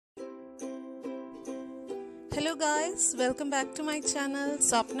Hello guys, welcome back to my channel.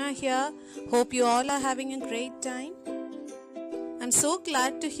 Sapna here. Hope you all are having a great time. I'm so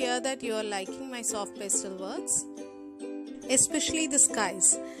glad to hear that you are liking my soft pastel works, especially the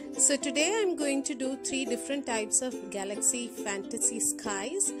skies. So today I'm going to do 3 different types of galaxy fantasy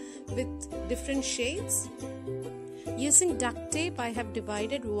skies with different shades. Using duct tape, I have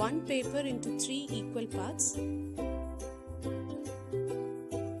divided one paper into 3 equal parts.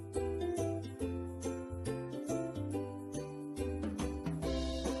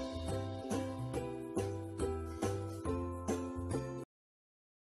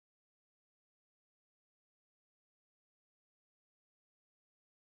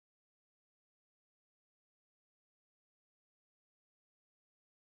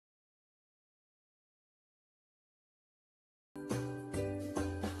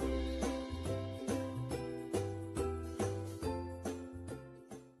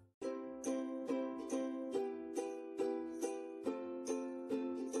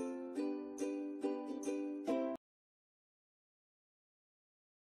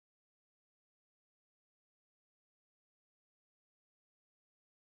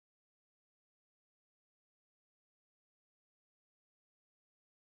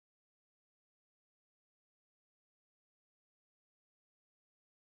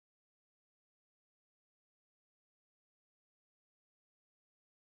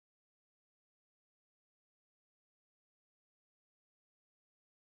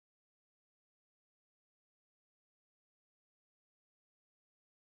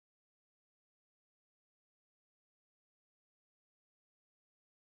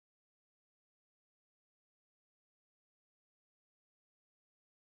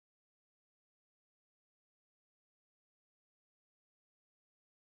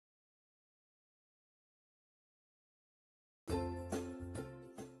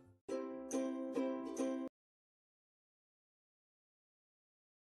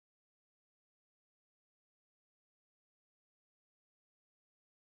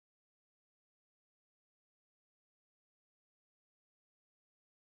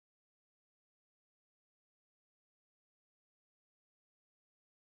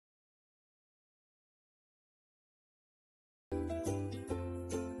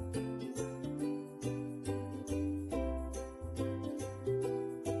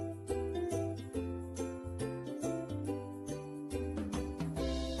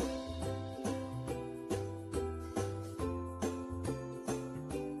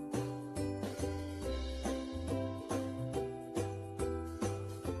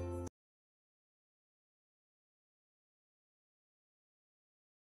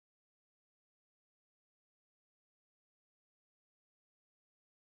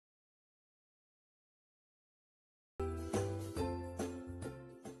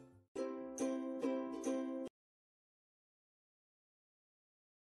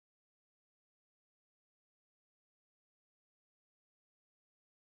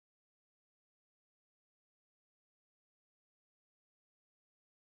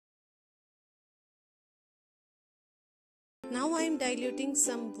 Now I am diluting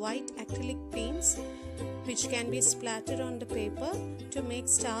some white acrylic paints which can be splattered on the paper to make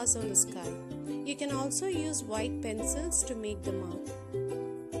stars on the sky. You can also use white pencils to make the mark.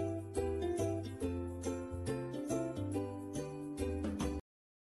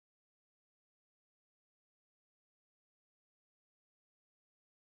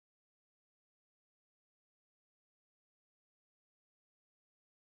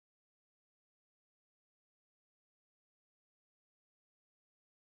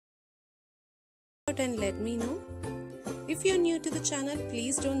 And let me know. If you're new to the channel,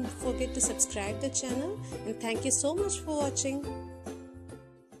 please don't forget to subscribe the channel, and thank you so much for watching.